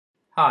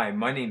Hi,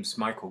 my name's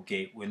Michael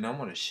Gatewood, and I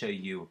want to show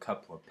you a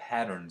couple of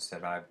patterns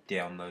that I've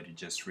downloaded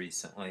just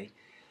recently.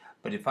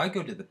 But if I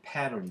go to the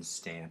pattern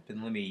stamp,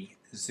 and let me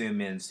zoom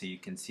in so you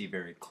can see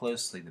very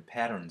closely the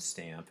pattern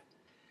stamp,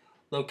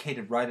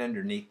 located right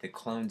underneath the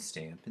clone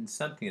stamp, and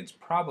something that's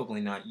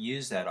probably not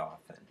used that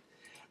often.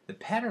 The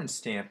pattern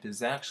stamp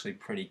is actually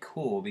pretty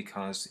cool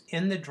because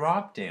in the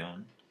drop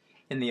down,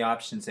 in the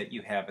options that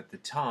you have at the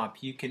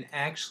top, you can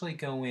actually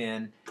go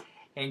in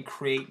and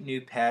create new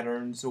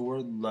patterns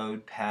or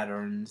load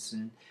patterns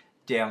and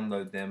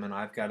download them, and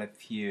I've got a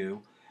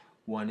few.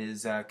 One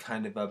is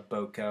kind of a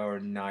bokeh or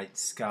night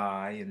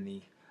sky, and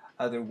the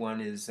other one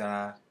is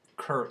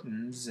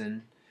curtains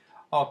and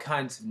all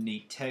kinds of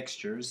neat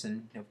textures,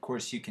 and of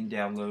course you can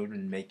download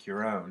and make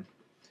your own.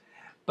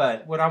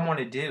 But what I want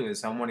to do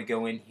is I want to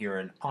go in here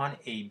and on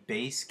a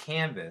base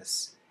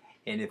canvas,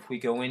 and if we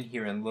go in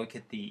here and look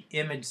at the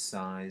image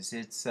size,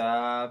 it's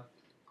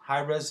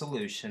high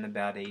resolution,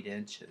 about 8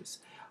 inches.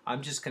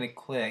 I'm just going to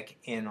click,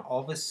 and all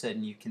of a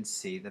sudden you can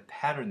see the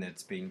pattern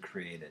that's being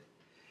created,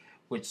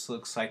 which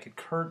looks like a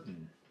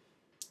curtain.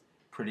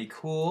 Pretty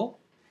cool.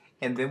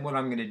 And then what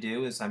I'm going to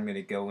do is I'm going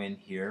to go in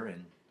here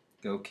and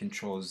go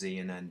Control Z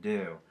and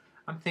undo.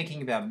 I'm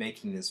thinking about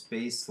making this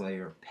base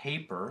layer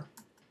paper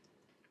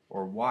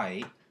or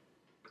white,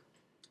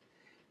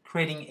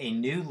 creating a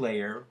new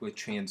layer with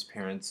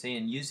transparency,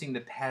 and using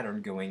the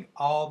pattern going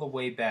all the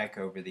way back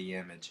over the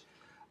image,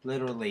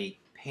 literally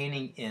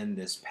painting in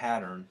this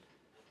pattern.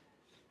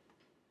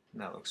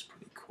 That looks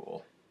pretty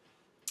cool.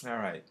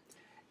 Alright,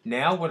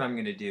 now what I'm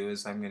going to do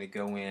is I'm going to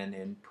go in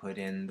and put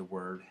in the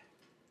word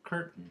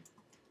curtain.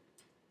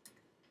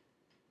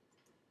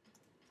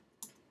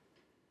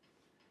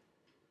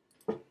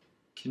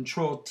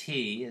 Control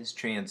T is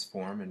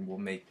transform, and we'll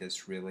make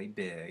this really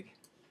big.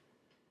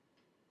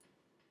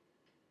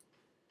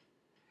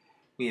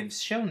 We have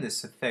shown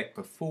this effect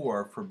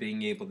before for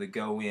being able to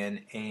go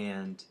in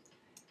and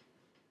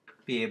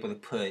be able to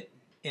put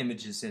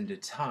images into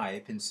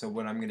type, and so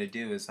what I'm going to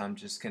do is I'm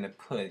just going to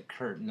put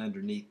curtain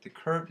underneath the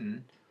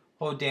curtain,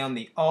 hold down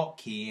the Alt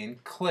key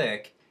and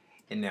click,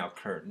 and now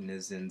curtain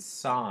is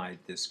inside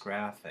this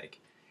graphic.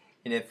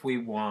 And if we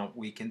want,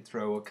 we can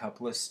throw a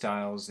couple of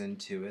styles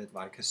into it,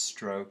 like a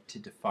stroke to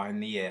define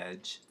the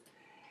edge,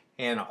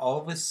 and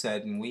all of a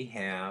sudden we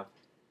have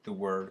the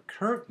word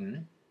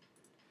curtain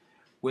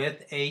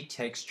with a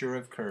texture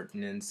of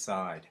curtain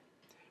inside.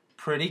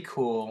 Pretty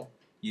cool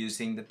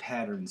using the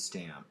pattern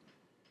stamp.